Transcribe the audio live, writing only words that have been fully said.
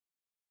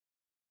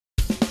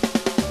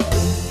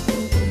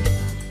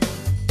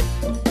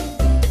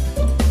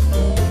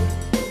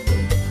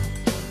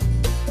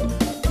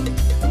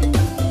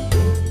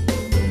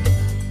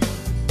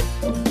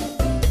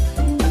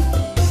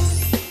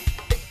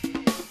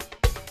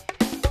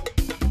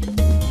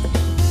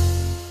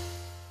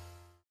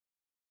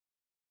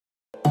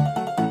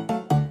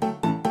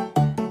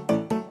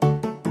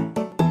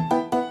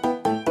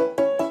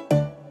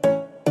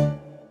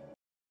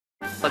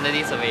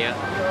quantity surveyor.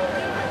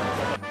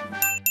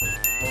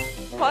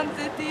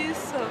 Quantity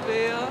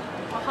surveyor.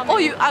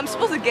 Oh, I'm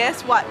supposed to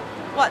guess what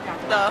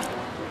the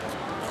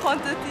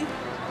quantity.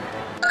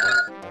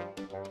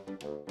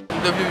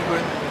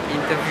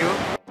 Interview.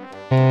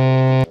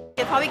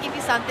 They'll probably give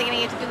you something and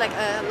you have to do like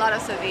a lot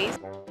of surveys.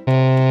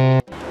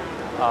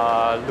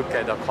 Look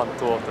at the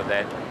contour of the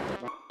land.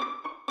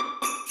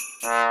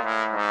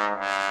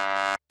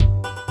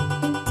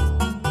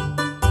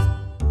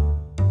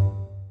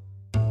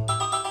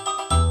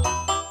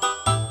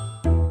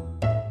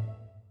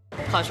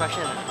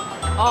 Construction.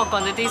 Oh,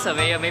 quantity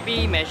surveyor.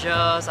 Maybe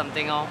measure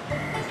something.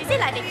 Is it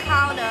like they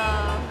count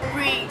the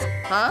bricks?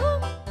 Huh?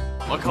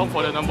 Account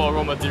for the number of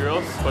raw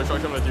materials,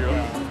 construction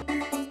materials.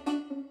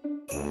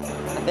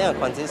 I think a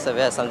quantity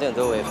survey has something to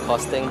do with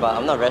costing, but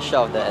I'm not very sure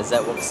of the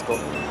exact work scope.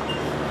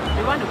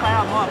 You want to find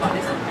out more about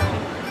this?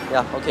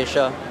 Yeah, okay,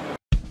 sure.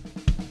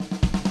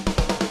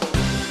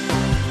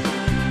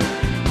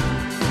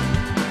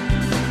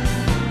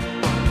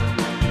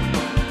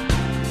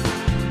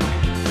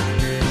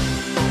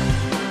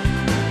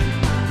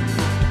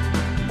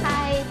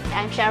 Hi,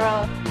 I'm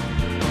Cheryl.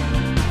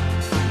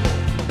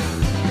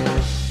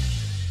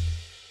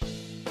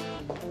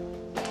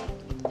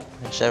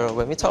 Cheryl,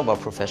 when we talk about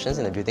professions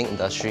in the building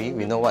industry,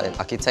 we know what an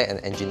architect and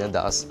engineer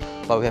does,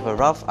 but we have a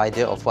rough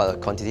idea of what a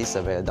quantity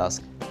surveyor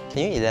does.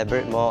 Can you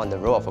elaborate more on the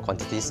role of a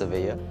quantity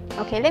surveyor?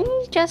 Okay, let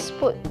me just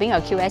put being a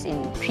QS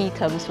in 3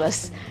 terms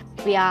first.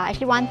 We are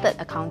actually 1/3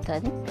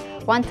 accountant,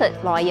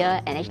 1/3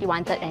 lawyer, and actually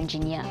 1/3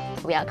 engineer.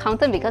 We are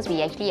accountant because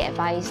we actually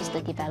advise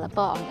the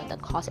developer on the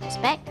cost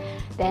aspect.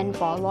 Then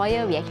for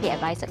lawyer, we actually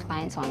advise the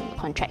clients on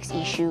contracts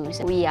issues.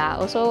 We are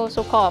also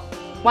so-called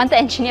 1/3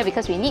 engineer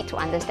because we need to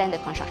understand the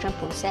construction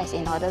process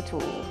in order to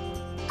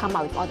come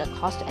up with all the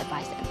costs to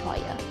advise the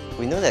employer.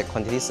 We know that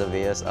quantity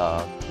surveyors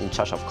are in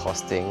charge of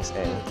costings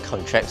and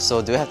contracts,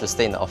 so do you have to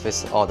stay in the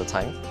office all the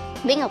time?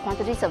 Being a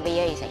quantity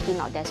surveyor is actually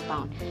not desk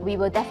bound. We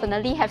will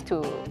definitely have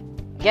to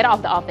get out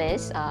of the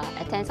office,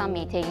 attend some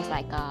meetings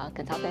like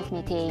consultants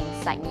meetings,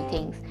 site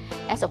meetings.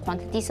 As a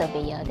quantity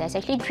surveyor, there's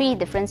actually 3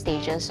 different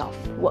stages of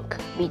work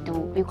we do.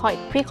 We call it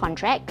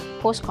pre-contract,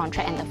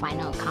 post-contract, and the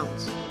final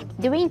accounts.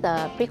 During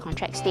the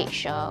pre-contract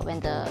stage, when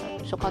the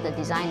so-called the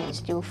design is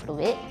still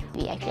fluid,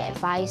 we actually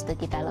advise the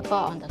developer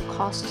on the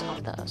costs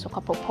of the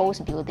so-called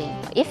proposed building.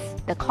 If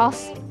the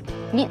cost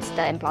meets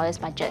the employer's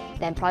budget,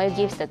 the employer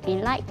gives the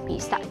green light, we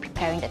start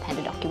preparing the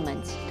tender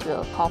documents.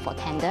 We'll call for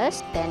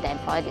tenders, then the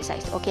employer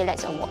decides, okay,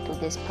 let's award to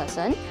this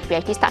person. We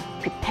actually start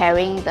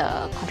preparing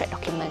the contract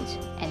documents,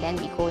 and then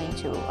we go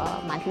into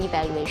monthly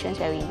valuations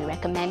where we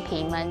recommend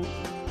payment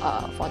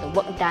for the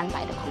work done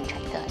by the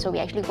contractor. So we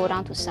actually go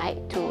down to site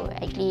to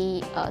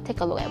actually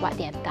take a look at what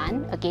they have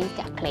done against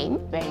their claim.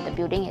 When the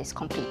building is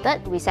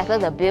completed, we settle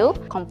the bill,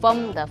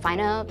 confirm the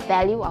final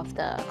value of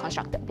the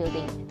constructed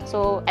building.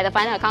 So at the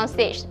final account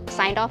stage,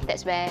 signed off,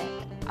 that's where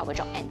our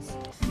job ends.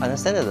 I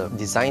understand that the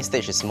design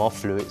stage is more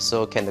fluid,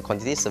 so can the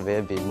quantity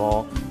surveyor be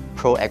more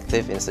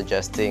proactive in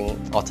suggesting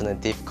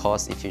alternative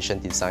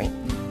cost-efficient design?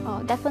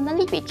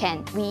 Definitely we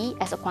can. We,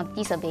 as a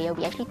quantity surveyor,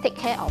 we actually take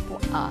care of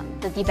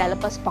the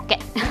developer's pocket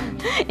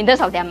in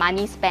terms of their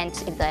money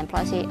spent. If the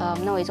employer say,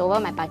 no, it's over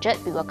my budget,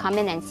 we will come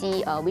in and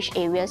see which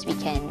areas we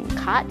can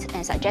cut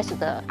and suggest to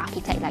the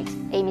architect, like,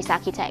 hey, Mr.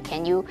 Architect,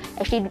 can you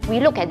actually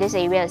relook at these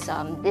areas?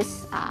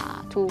 These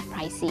are too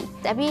pricey.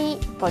 Every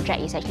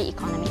project is actually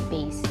economic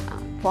based.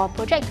 For a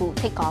project to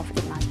take off,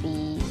 it must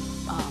be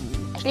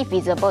actually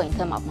feasible in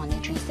terms of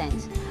monetary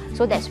sense.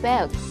 So that's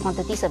where a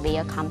quantity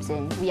surveyor comes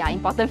in. We are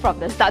important from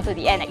the start to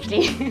the end,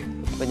 actually.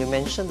 When you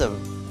mention the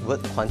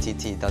word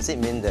quantity, does it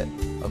mean that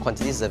a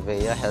quantity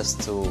surveyor has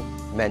to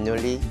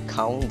manually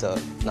count the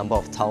number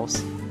of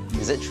tiles?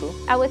 Is it true?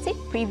 I would say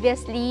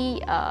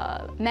previously,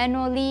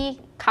 manually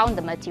count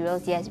the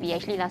materials. Yes, we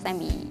actually last time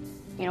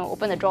we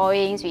open the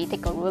drawings, we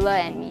take a ruler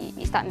and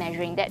we start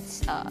measuring.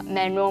 That's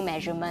manual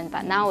measurement,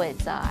 but now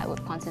it's I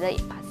would consider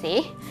it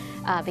passé.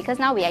 Because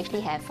now we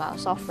actually have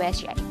software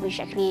which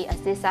actually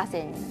assists us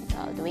in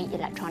doing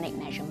electronic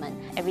measurement.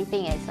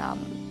 Everything is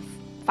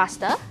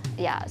faster,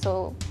 yeah,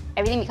 so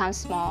everything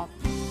becomes more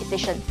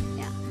efficient.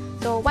 Yeah.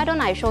 So why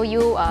don't I show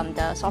you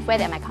the software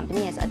that my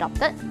company has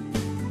adopted.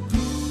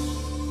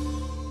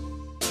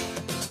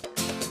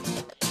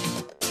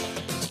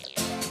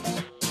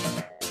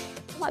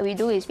 What we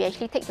do is we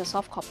actually take the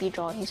soft copy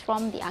drawings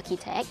from the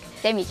architect,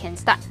 then we can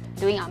start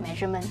doing our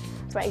measurement.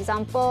 For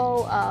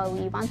example,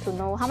 we want to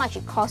know how much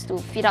it costs to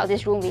fit out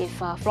this room with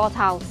floor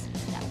tiles.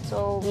 Yeah.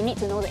 So we need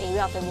to know the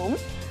area of the room.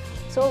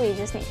 So we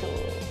just need to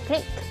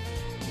click,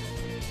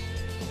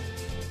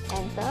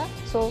 enter.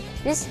 So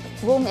this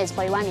room is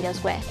 41 meters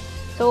square.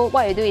 So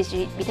what we do is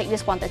we take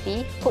this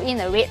quantity, put in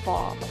the rate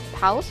for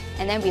tiles,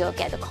 and then we will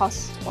get the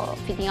cost for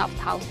fitting out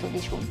tiles to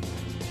this room.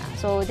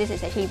 So this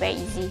is actually very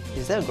easy.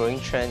 Is there a growing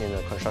trend in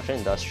the construction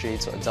industry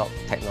to adopt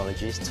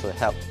technologies to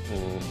help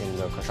in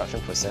the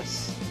construction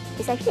process?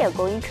 It's actually a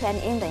growing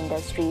trend in the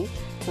industry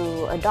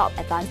to adopt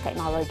advanced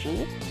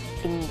technology.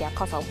 in their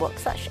course of work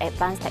such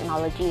advanced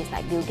technologies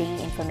like building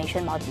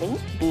information modeling,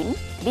 BIM.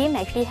 BIM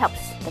actually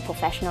helps the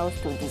professionals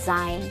to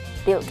design,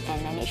 build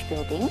and manage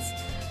buildings.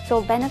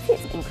 So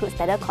benefits includes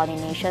better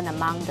coordination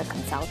among the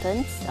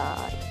consultants,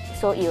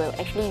 so it will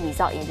actually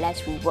result in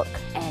less rework,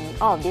 and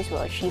all of this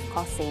will achieve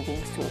cost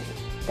savings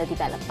to the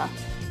developer.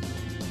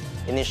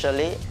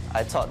 Initially,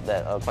 I thought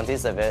that a quantity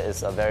surveyor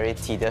is a very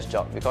tedious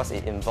job because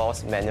it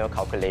involves manual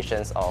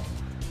calculations of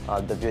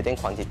the building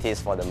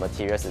quantities for the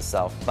materials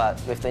itself. But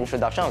with the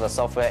introduction of the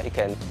software, it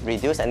can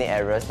reduce any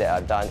errors that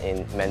are done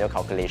in manual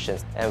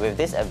calculations. And with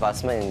this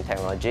advancement in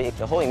technology,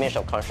 the whole image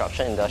of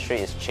construction industry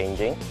is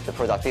changing. The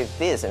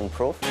productivity is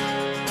improved.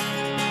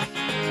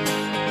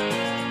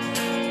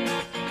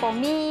 For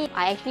me,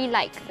 I actually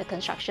like the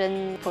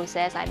construction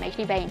process. I'm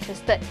actually very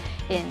interested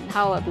in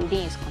how a building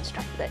is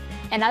constructed.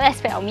 Another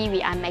aspect of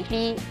me, I'm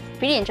actually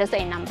pretty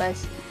interested in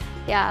numbers.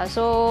 Yeah,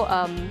 so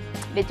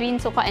between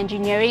so-called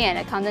engineering and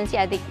accountancy,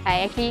 I think I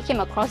actually came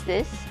across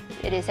this.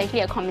 It is actually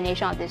a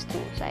combination of these two.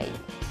 So I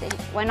say,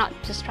 why not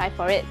just try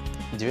for it?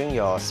 During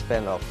your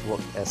span of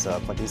work as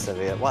a quantity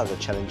surveyor, what are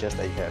the challenges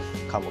that you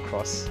have come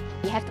across?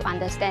 We have to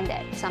understand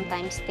that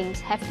sometimes things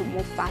have to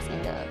move fast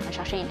in the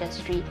construction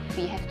industry.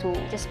 We have to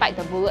just bite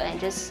the bullet and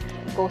just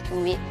go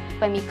through it.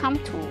 When we come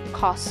to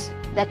costs,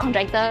 the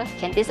contractor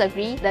can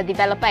disagree, the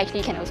developer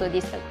actually can also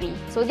disagree.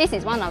 So this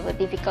is one of the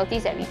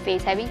difficulties that we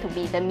face, having to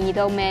be the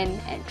middleman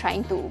and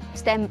trying to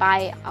stand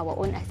by our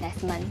own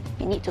assessment.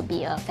 We need to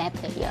be a fair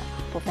player.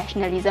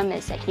 Professionalism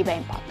is actually very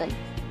important.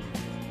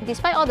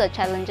 Despite all the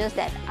challenges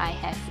that I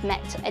have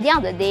met, at the end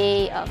of the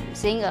day,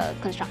 seeing a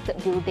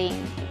constructed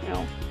building,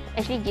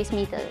 actually gives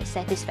me the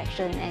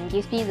satisfaction and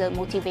gives me the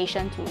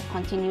motivation to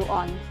continue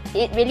on.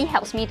 It really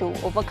helps me to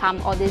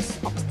overcome all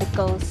these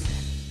obstacles.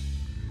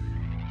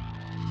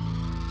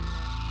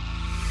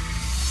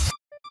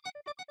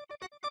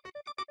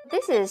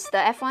 This is the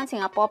F1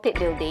 Singapore pit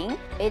building.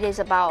 It is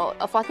about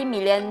a 40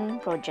 million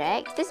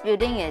project. This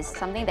building is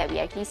something that we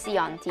actually see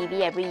on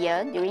TV every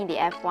year during the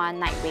F1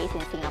 night race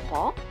in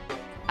Singapore.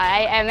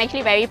 I am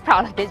actually very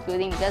proud of this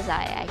building because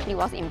I actually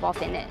was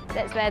involved in it.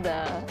 That's where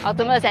the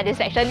ultimate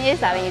satisfaction is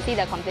when you see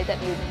the completed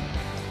building.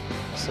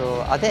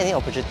 So are there any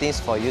opportunities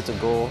for you to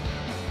go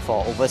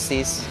for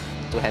overseas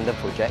to handle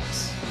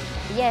projects?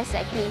 Yes,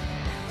 actually.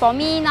 For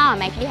me now,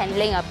 I'm actually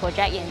handling a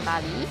project in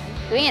Bali.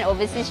 Doing an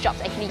overseas job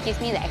actually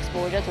gives me the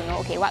exposure to know,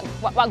 okay,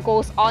 what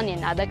goes on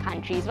in other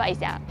countries, what is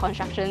their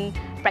construction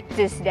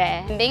practice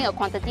there. Being a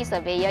quantity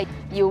surveyor,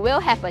 you will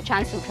have a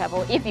chance to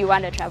travel if you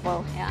want to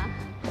travel. Yeah.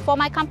 For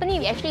my company,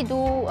 we actually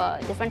do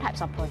different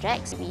types of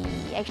projects. We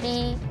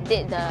actually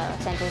did the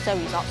Sentosa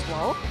Resorts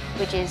World,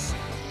 which is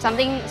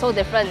something so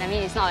different. I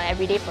mean, it's not an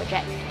everyday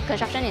project.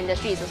 Construction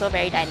industry is also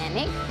very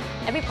dynamic.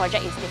 Every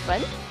project is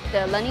different.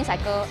 The learning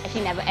cycle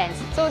actually never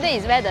ends. So that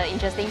is where the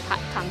interesting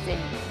part comes in.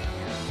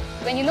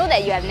 When you know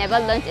that you have never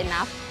learned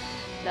enough,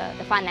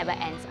 the fun never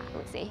ends, I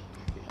would say.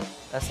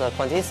 As a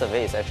quantity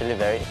surveyor, it's actually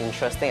very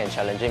interesting and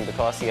challenging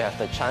because you have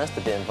the chance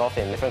to be involved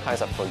in different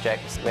kinds of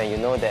projects. When you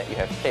know that you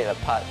have played a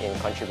part in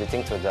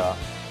contributing to the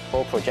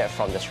whole project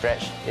from the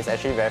scratch, it's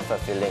actually very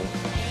fulfilling.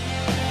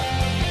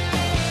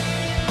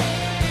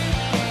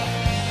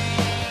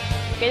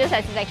 Greatest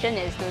satisfaction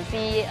is to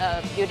see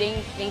a building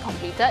being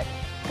completed.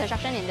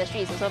 Construction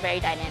industry is also very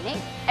dynamic.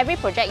 Every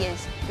project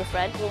is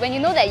different. When you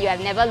know that you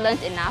have never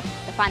learned enough,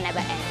 the fun never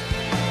ends.